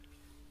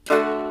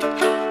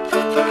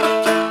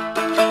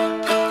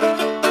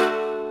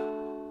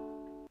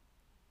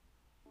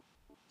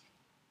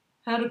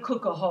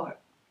cook a heart.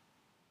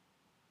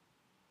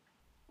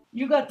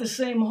 You got the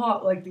same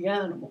heart like the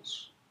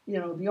animals.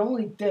 The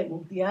only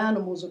thing, the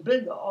animals are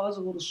bigger, ours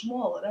a little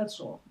smaller, that's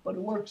all. But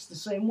it works the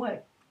same way.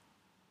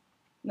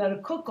 Now to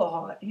cook a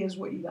heart, here's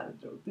what you gotta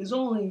do. There's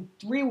only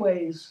 3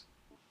 ways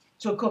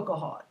to cook a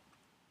heart.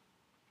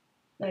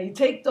 Now you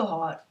take the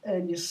heart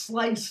and you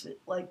slice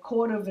it like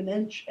 1/4 of an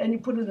inch and you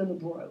put it in a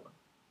broiler.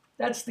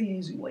 That's the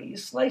easy way. You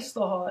slice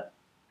the heart,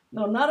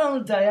 no, not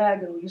on a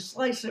diagonal, you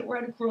slice it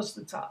right across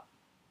the top.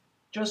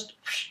 Just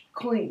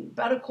clean,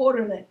 about 1/4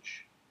 of an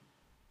inch.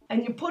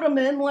 And you put them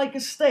in like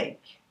a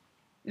steak.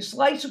 You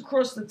slice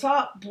across the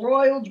top,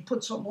 broiled, you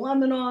put some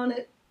lemon on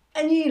it,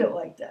 and you eat it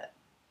like that.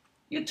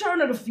 You turn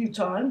it a few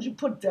times, you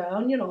put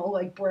down,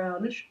 like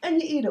brownish,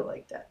 and you eat it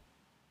like that.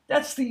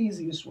 That's the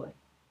easiest way.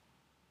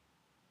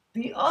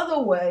 The other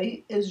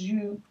way is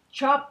you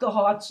chop the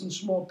hearts in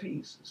small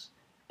pieces,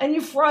 and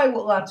you fry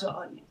with lots of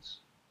onions.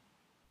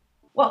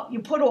 Well,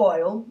 you put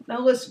oil. Now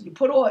listen, you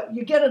put oil,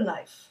 you get a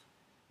knife.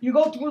 You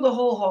go through the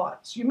whole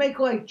hearts. You make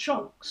like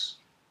chunks,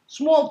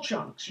 small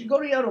chunks. You go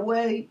the other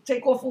way,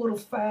 take off a little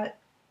fat.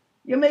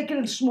 You make it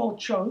in small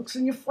chunks,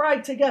 and you fry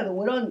it together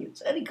with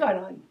onions, any kind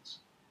of onions.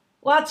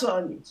 Lots of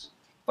onions.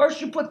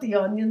 First you put the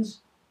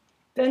onions,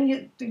 then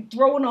you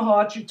throw in the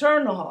hearts, you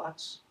turn the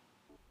hearts.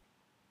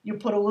 You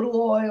put a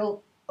little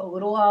oil, a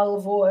little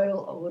olive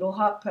oil, a little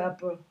hot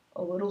pepper,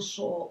 a little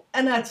salt,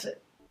 and that's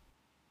it.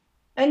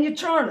 And you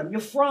turn them, you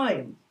fry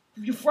them.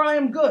 You fry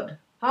them good.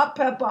 Hot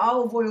pepper,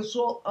 olive oil,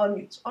 salt,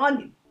 onions.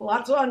 Onion,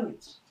 lots of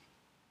onions.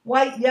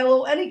 White,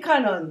 yellow, any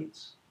kind of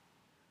onions.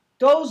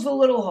 Those are the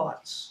little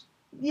hearts.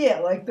 Yeah,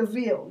 like the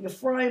veal. You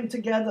fry them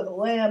together, the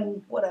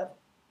lamb, whatever.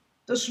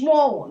 The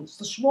small ones,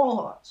 the small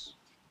hearts.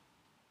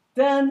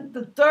 Then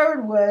the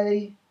third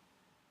way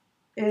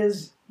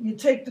is you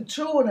take the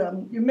 2 of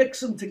them, you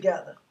mix them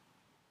together.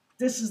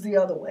 This is the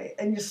other way.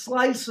 And you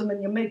slice them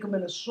and you make them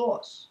in a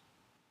sauce.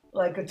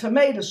 Like a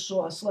tomato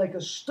sauce, like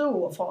a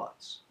stew of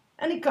hearts.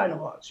 Any kind of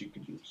hearts you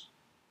could use.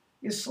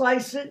 You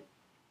slice it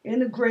in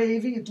the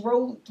gravy, you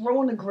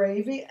throw in the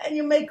gravy, and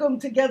you make them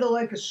together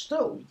like a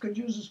stew. You could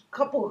use a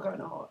couple of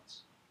kind of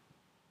hearts.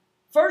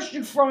 First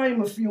you fry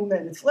them a few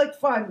minutes, like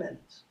 5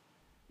 minutes.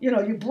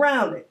 You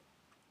brown it.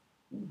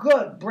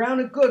 Good, brown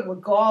it good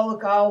with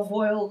garlic, olive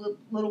oil,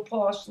 little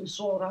parsley,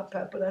 salt, hot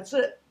pepper, that's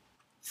it.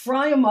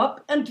 Fry them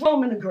up and throw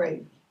them in the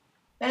gravy.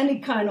 Any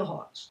kind of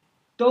hearts.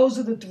 Those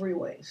are the 3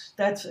 ways.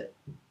 That's it.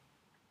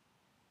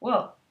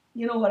 Well,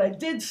 you know what? I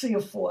did see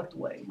a 4th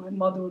way, my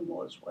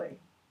mother-in-law's way.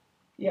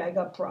 Yeah, I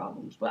got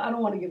problems, but I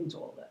don't want to get into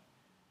all that.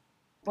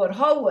 But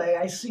her way,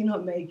 I seen her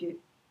make it.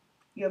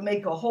 You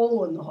make a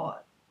hole in the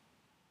heart.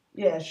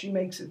 Yeah, she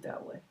makes it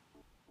that way.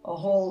 A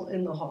hole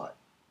in the heart.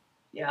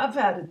 Yeah, I've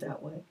had it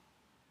that way.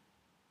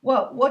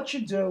 Well, what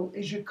you do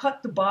is you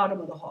cut the bottom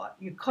of the heart.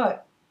 You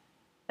cut,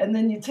 and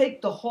then you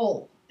take the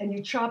hole, and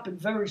you chop it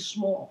very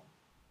small.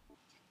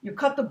 You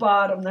cut the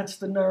bottom, that's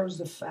the nerves,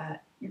 the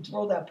fat. You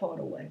throw that part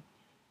away.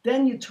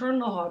 Then you turn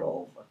the heart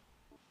over.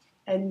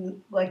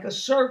 And like a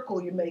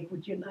circle you make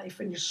with your knife,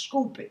 and you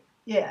scoop it.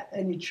 Yeah,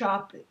 and you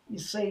chop it. You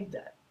save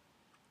that.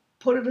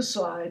 Put it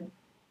aside.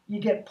 You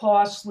get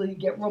parsley,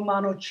 get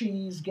Romano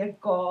cheese, get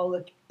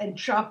garlic, and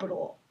chop it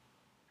all.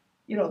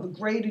 The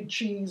grated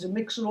cheese, and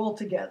mix it all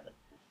together.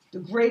 The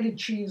grated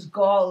cheese,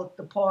 garlic,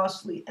 the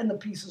parsley, and the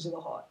pieces of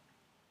the heart.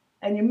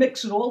 And you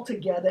mix it all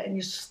together, and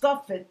you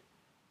stuff it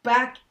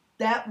back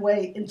that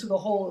way into the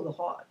hole of the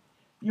heart.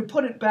 You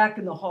put it back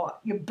in the heart.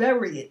 You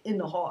bury it in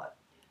the heart.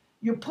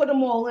 You put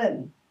them all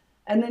in,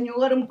 and then you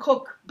let them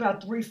cook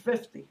about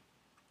 350.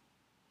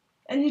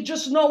 And you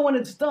just know when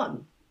it's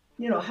done.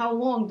 How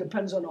long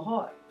depends on the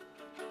heart.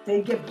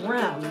 They get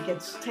brown, it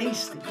gets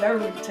tasty,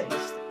 very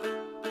tasty.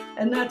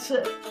 And that's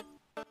it.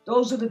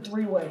 Those are the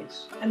 3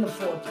 ways, and the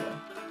 4th way.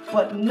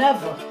 But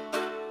never,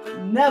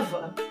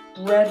 never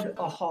bread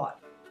a heart.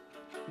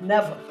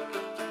 Never.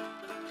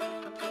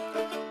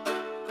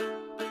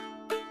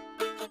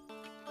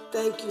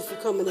 Thank you for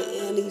coming to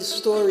Annie's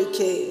Story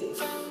Cave.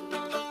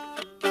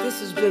 This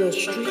has been a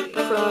Street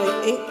Cry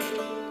Inc.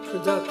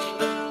 production.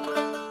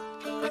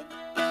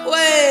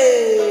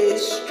 Way,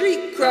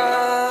 Street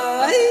Cry!